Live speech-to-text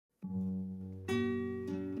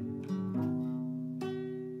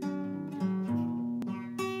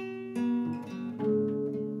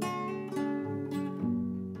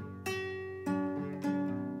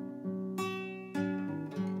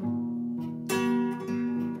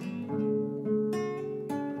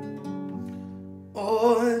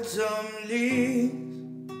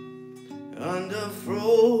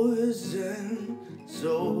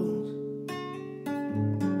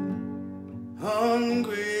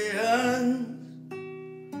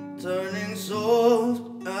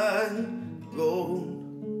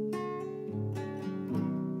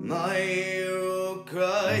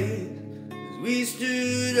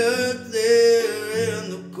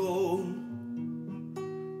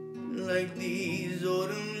like these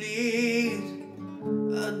autumn leaves.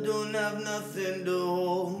 I don't have nothing to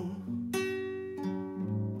hold.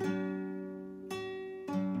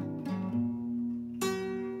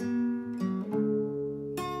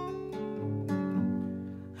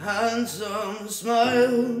 Handsome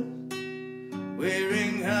smile,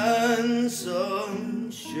 wearing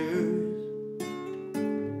handsome shoes.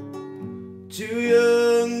 Too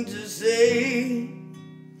young to say,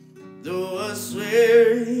 though I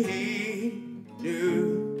swear he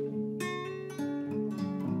knew.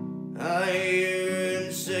 I hear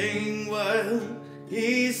him sing while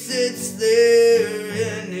he sits there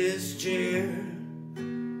in his chair.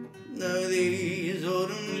 Now these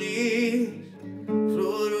autumn leaves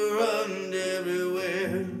float around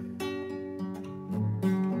everywhere,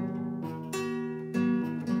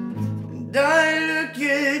 and I look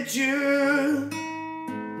at you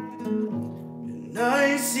and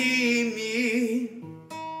I see me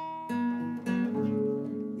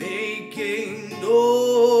making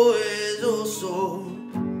noise, oh so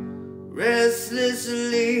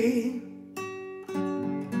restlessly.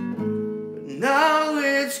 But now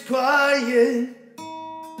it's quiet,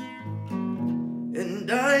 and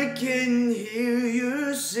I can hear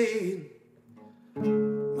you sing,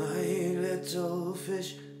 my little fish,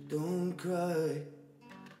 don't cry.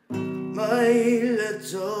 My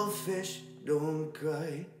little fish, don't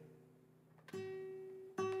cry.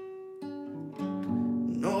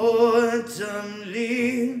 Autumn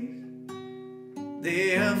leaves, they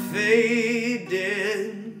are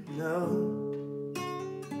faded now.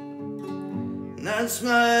 That's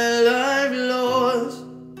my life lost,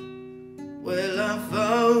 well I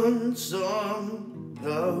found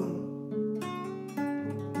somehow.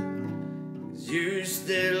 'Cause you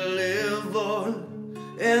still live on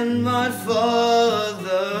in my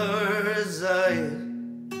father's eyes.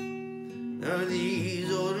 Now these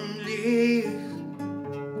autumn leaves,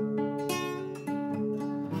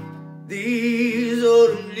 these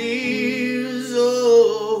autumn leaves,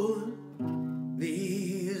 oh,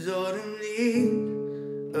 these autumn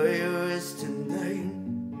leaves are yours tonight.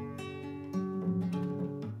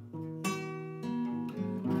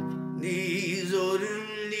 These autumn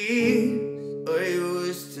leaves